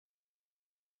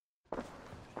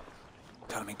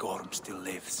Tell me Gorm still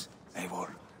lives,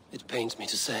 Eivor. It pains me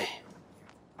to say.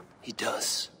 He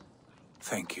does.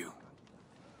 Thank you.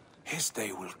 His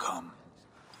day will come.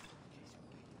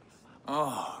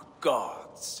 Oh,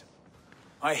 gods.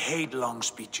 I hate long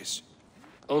speeches.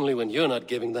 Only when you're not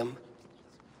giving them.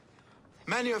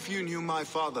 Many of you knew my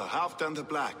father, Halfdan the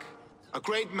Black. A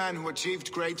great man who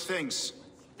achieved great things.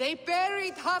 They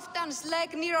buried Halfdan's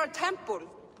leg near our temple.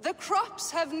 The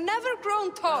crops have never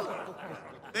grown taller.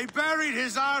 They buried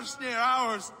his arse near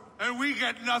ours, and we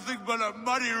get nothing but a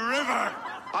muddy river.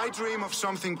 I dream of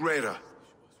something greater.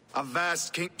 A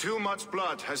vast king. Too much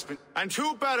blood has been... And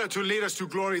who better to lead us to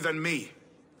glory than me?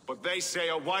 But they say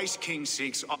a wise king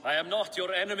seeks... I am not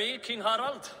your enemy, King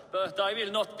Harald, but I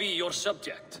will not be your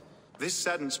subject. This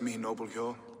saddens me, noble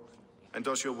Hjor. And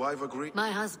does your wife agree?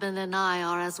 My husband and I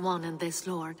are as one in this,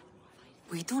 Lord.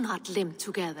 We do not limp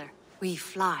together. We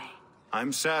fly.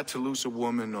 I'm sad to lose a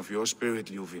woman of your spirit,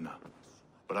 Ljuvina.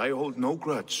 But I hold no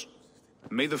grudge.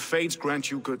 May the fates grant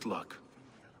you good luck.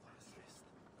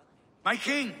 My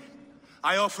king,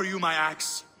 I offer you my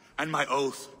axe and my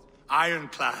oath,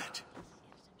 ironclad.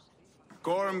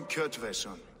 Gorm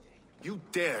Kjotveson, you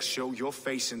dare show your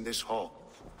face in this hall.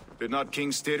 Did not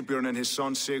King Styrbjörn and his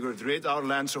son Sigurd rid our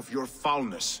lands of your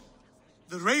foulness?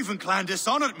 The Raven clan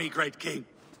dishonored me, great king.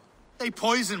 They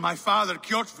poisoned my father,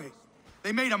 Kjotve.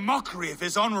 They made a mockery of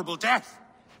his honorable death.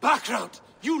 Background!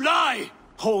 You lie!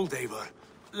 Hold, Eivor.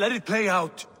 Let it play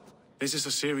out. This is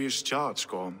a serious charge,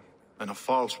 Gorm, and a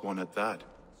false one at that.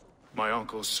 My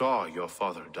uncle saw your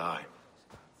father die.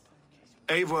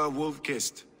 Eivor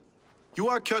Wolf-Kissed, you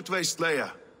are Kjotve's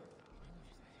slayer.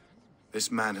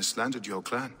 This man has slandered your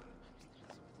clan.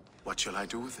 What shall I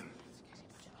do with him?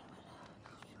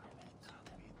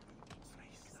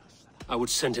 I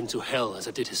would send him to hell as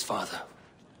I did his father.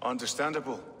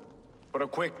 Understandable. But a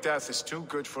quick death is too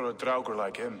good for a Draugr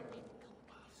like him.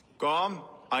 Gorm,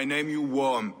 I name you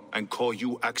Worm and call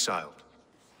you exiled.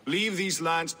 Leave these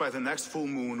lands by the next full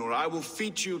moon, or I will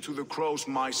feed you to the crows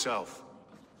myself.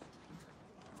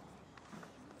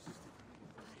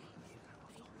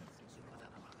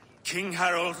 King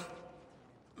Harald,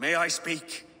 may I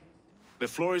speak? The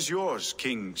floor is yours,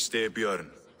 King Styrbjörn.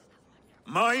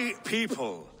 My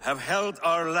people have held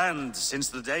our land since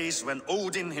the days when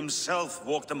Odin himself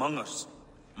walked among us.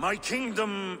 My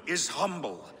kingdom is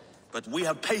humble, but we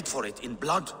have paid for it in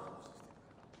blood.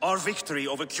 Our victory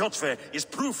over Kjotve is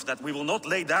proof that we will not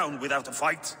lay down without a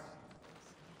fight.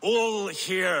 All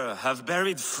here have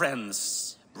buried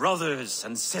friends, brothers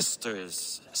and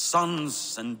sisters,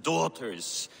 sons and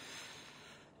daughters.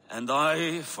 And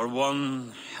I, for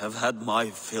one, have had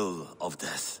my fill of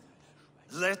death.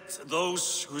 Let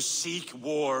those who seek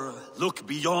war look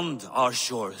beyond our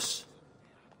shores.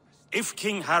 If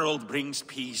King Harald brings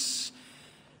peace,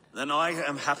 then I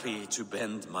am happy to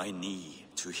bend my knee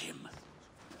to him.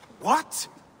 What?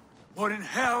 What in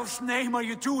hell's name are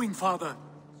you doing, father?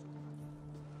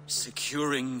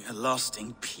 Securing a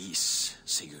lasting peace,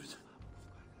 Sigurd.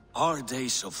 Our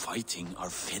days of fighting are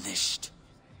finished.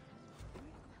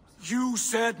 You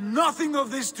said nothing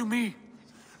of this to me.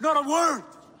 Not a word.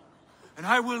 And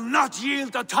I will not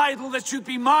yield a title that should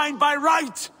be mine by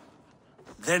right.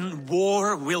 Then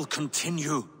war will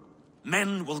continue.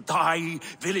 Men will die,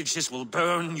 villages will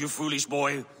burn, you foolish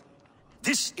boy.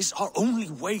 This is our only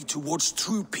way towards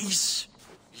true peace.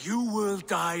 You will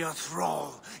die a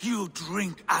thrall. You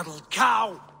drink-addled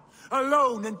cow.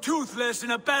 Alone and toothless in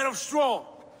a bed of straw.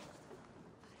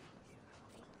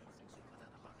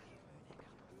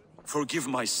 Forgive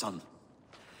my son.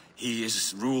 He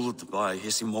is ruled by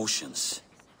his emotions.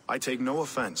 I take no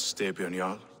offense, Styrbjörn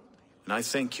Jarl, and I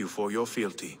thank you for your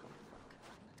fealty.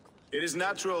 It is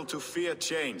natural to fear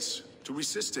change, to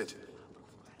resist it.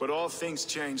 But all things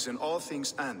change and all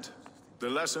things end. The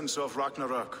lessons of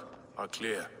Ragnarök are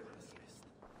clear.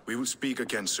 We will speak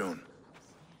again soon.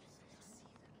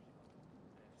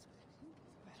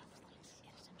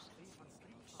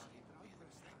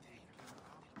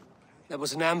 That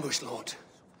was an ambush, Lord.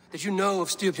 Did you know of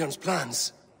Styrbjörn's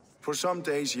plans? For some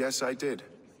days, yes, I did.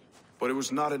 But it was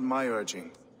not at my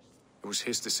urging. It was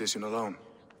his decision alone.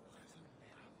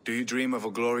 Do you dream of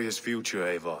a glorious future,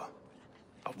 Eivor?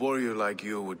 A warrior like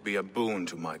you would be a boon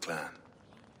to my clan.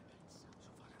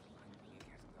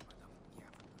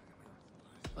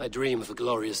 I dream of a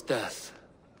glorious death,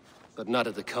 but not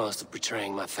at the cost of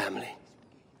betraying my family.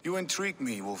 You intrigue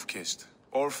me, Wolf-Kissed.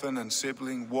 Orphan and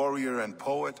sibling, warrior and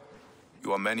poet.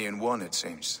 You are many in one, it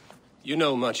seems. You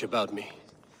know much about me.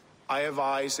 I have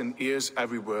eyes and ears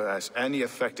everywhere, as any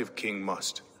effective king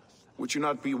must. Would you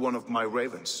not be one of my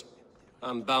ravens?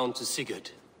 I'm bound to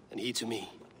Sigurd, and he to me.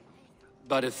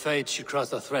 But if fate should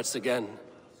cross our threats again...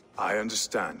 I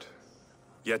understand.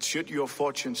 Yet should your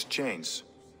fortunes change,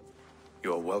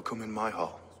 you are welcome in my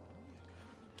hall.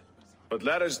 But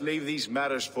let us leave these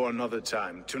matters for another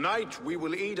time. Tonight, we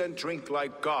will eat and drink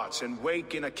like gods and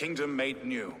wake in a kingdom made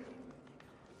new.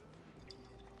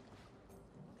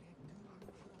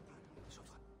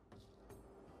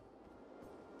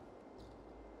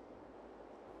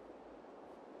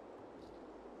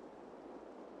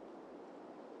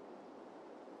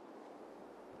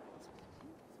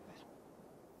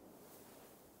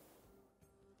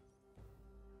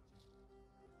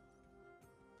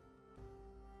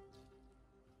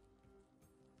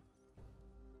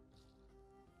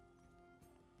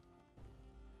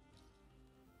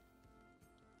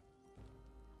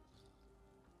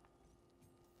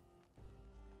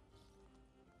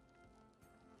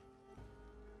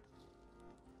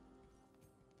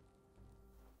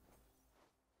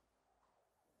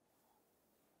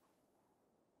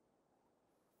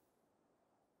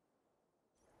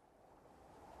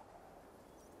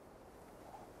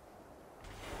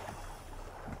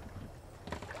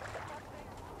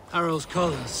 Harald's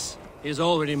colors. He is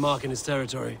already marking his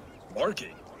territory.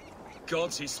 Marking?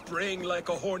 Gods, he's spraying like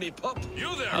a horny pup.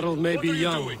 You there! Harold may What be are you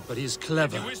young, doing? but he's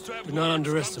clever. If you wish to have Do not words,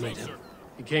 underestimate come him. closer.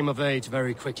 He came of age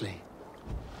very quickly.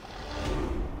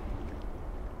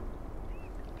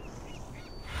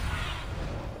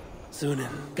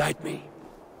 Sunan, guide me.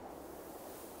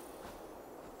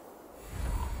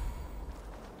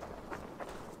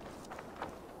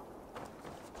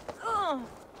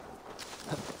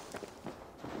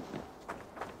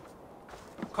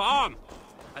 Come!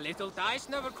 A little dice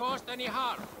never caused any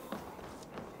harm.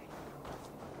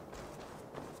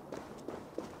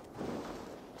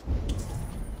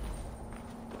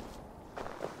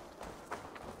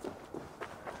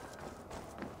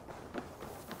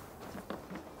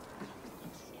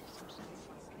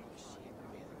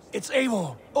 It's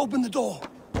Eivor. Open the door.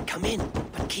 Come in,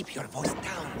 but keep your voice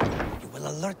down. You will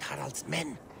alert Harald's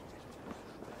men.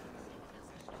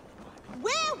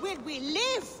 Where will we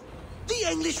live? The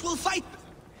English will fight!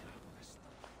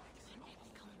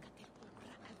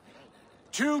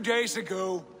 2 days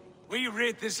ago, we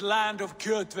rid this land of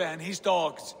Kjotve and his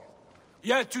dogs.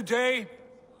 Yet today,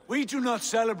 we do not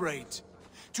celebrate.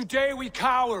 Today we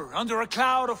cower under a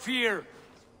cloud of fear.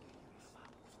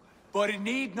 But it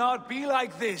need not be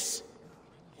like this.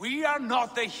 We are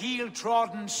not the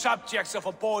heel-trodden subjects of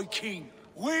a boy king.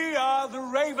 We are the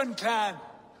Raven clan.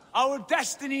 Our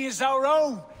destiny is our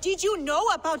own. Did you know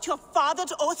about your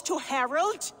father's oath to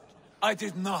Harald? I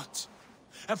did not.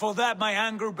 And for that my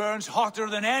anger burns hotter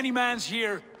than any man's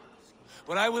here.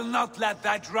 But I will not let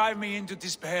that drive me into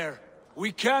despair.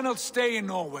 We cannot stay in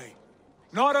Norway.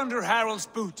 Not under Harald's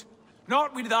boot.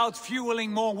 Not without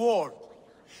fueling more war.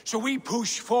 So we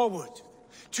push forward.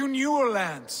 To newer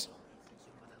lands.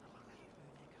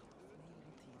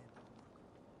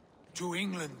 To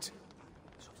England.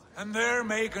 And there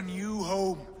make a new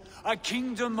home. A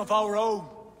kingdom of our own.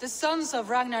 The sons of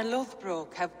Ragnar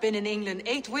Lothbrok have been in England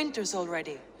 8 winters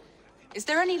already. Is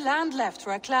there any land left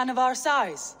for a clan of our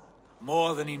size?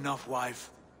 More than enough,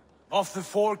 wife. Of the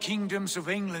 4 kingdoms of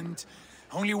England,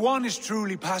 only one is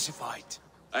truly pacified.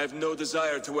 I have no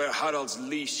desire to wear Harald's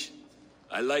leash.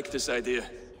 I like this idea.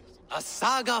 A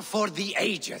saga for the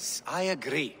ages, I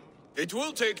agree. It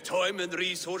will take time and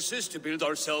resources to build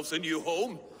ourselves a new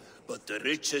home. But the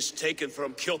riches taken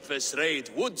from Kjotve's raid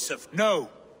would suffice. No.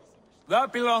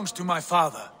 That belongs to my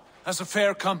father, as a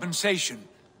fair compensation.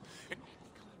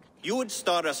 You would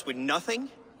start us with nothing,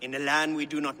 in a land we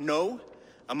do not know,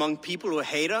 among people who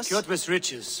hate us? Kjotve's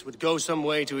riches would go some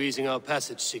way to easing our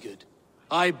passage, Sigurd.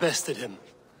 I bested him.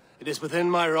 It is within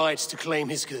my rights to claim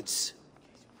his goods.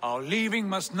 Our leaving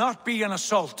must not be an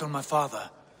assault on my father.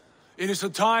 It is a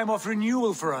time of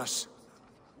renewal for us.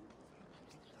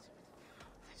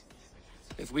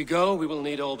 If we go, we will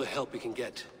need all the help we can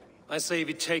get. I say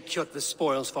we take Kjotve's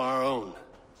spoils for our own.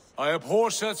 I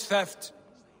abhor such theft.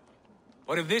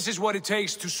 But if this is what it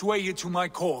takes to sway you to my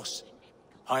cause,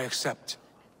 I accept.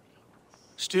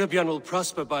 Styrbjörn will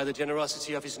prosper by the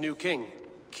generosity of his new king.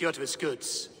 Kjotve's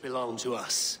goods belong to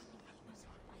us.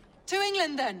 To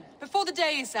England then, before the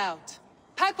day is out.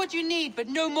 Pack what you need, but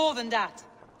no more than that.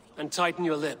 And tighten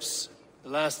your lips. The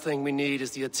last thing we need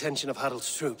is the attention of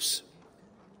Harald's troops.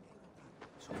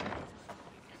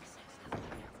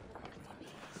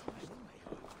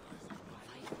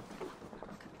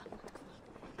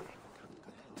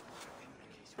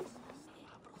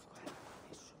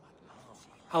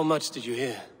 How much did you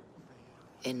hear?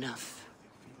 Enough.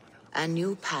 A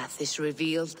new path is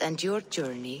revealed and your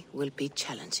journey will be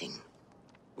challenging.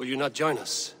 Will you not join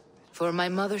us? For my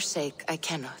mother's sake, I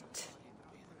cannot.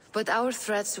 But our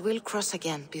threads will cross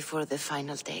again before the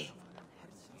final day.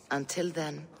 Until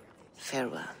then,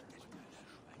 farewell.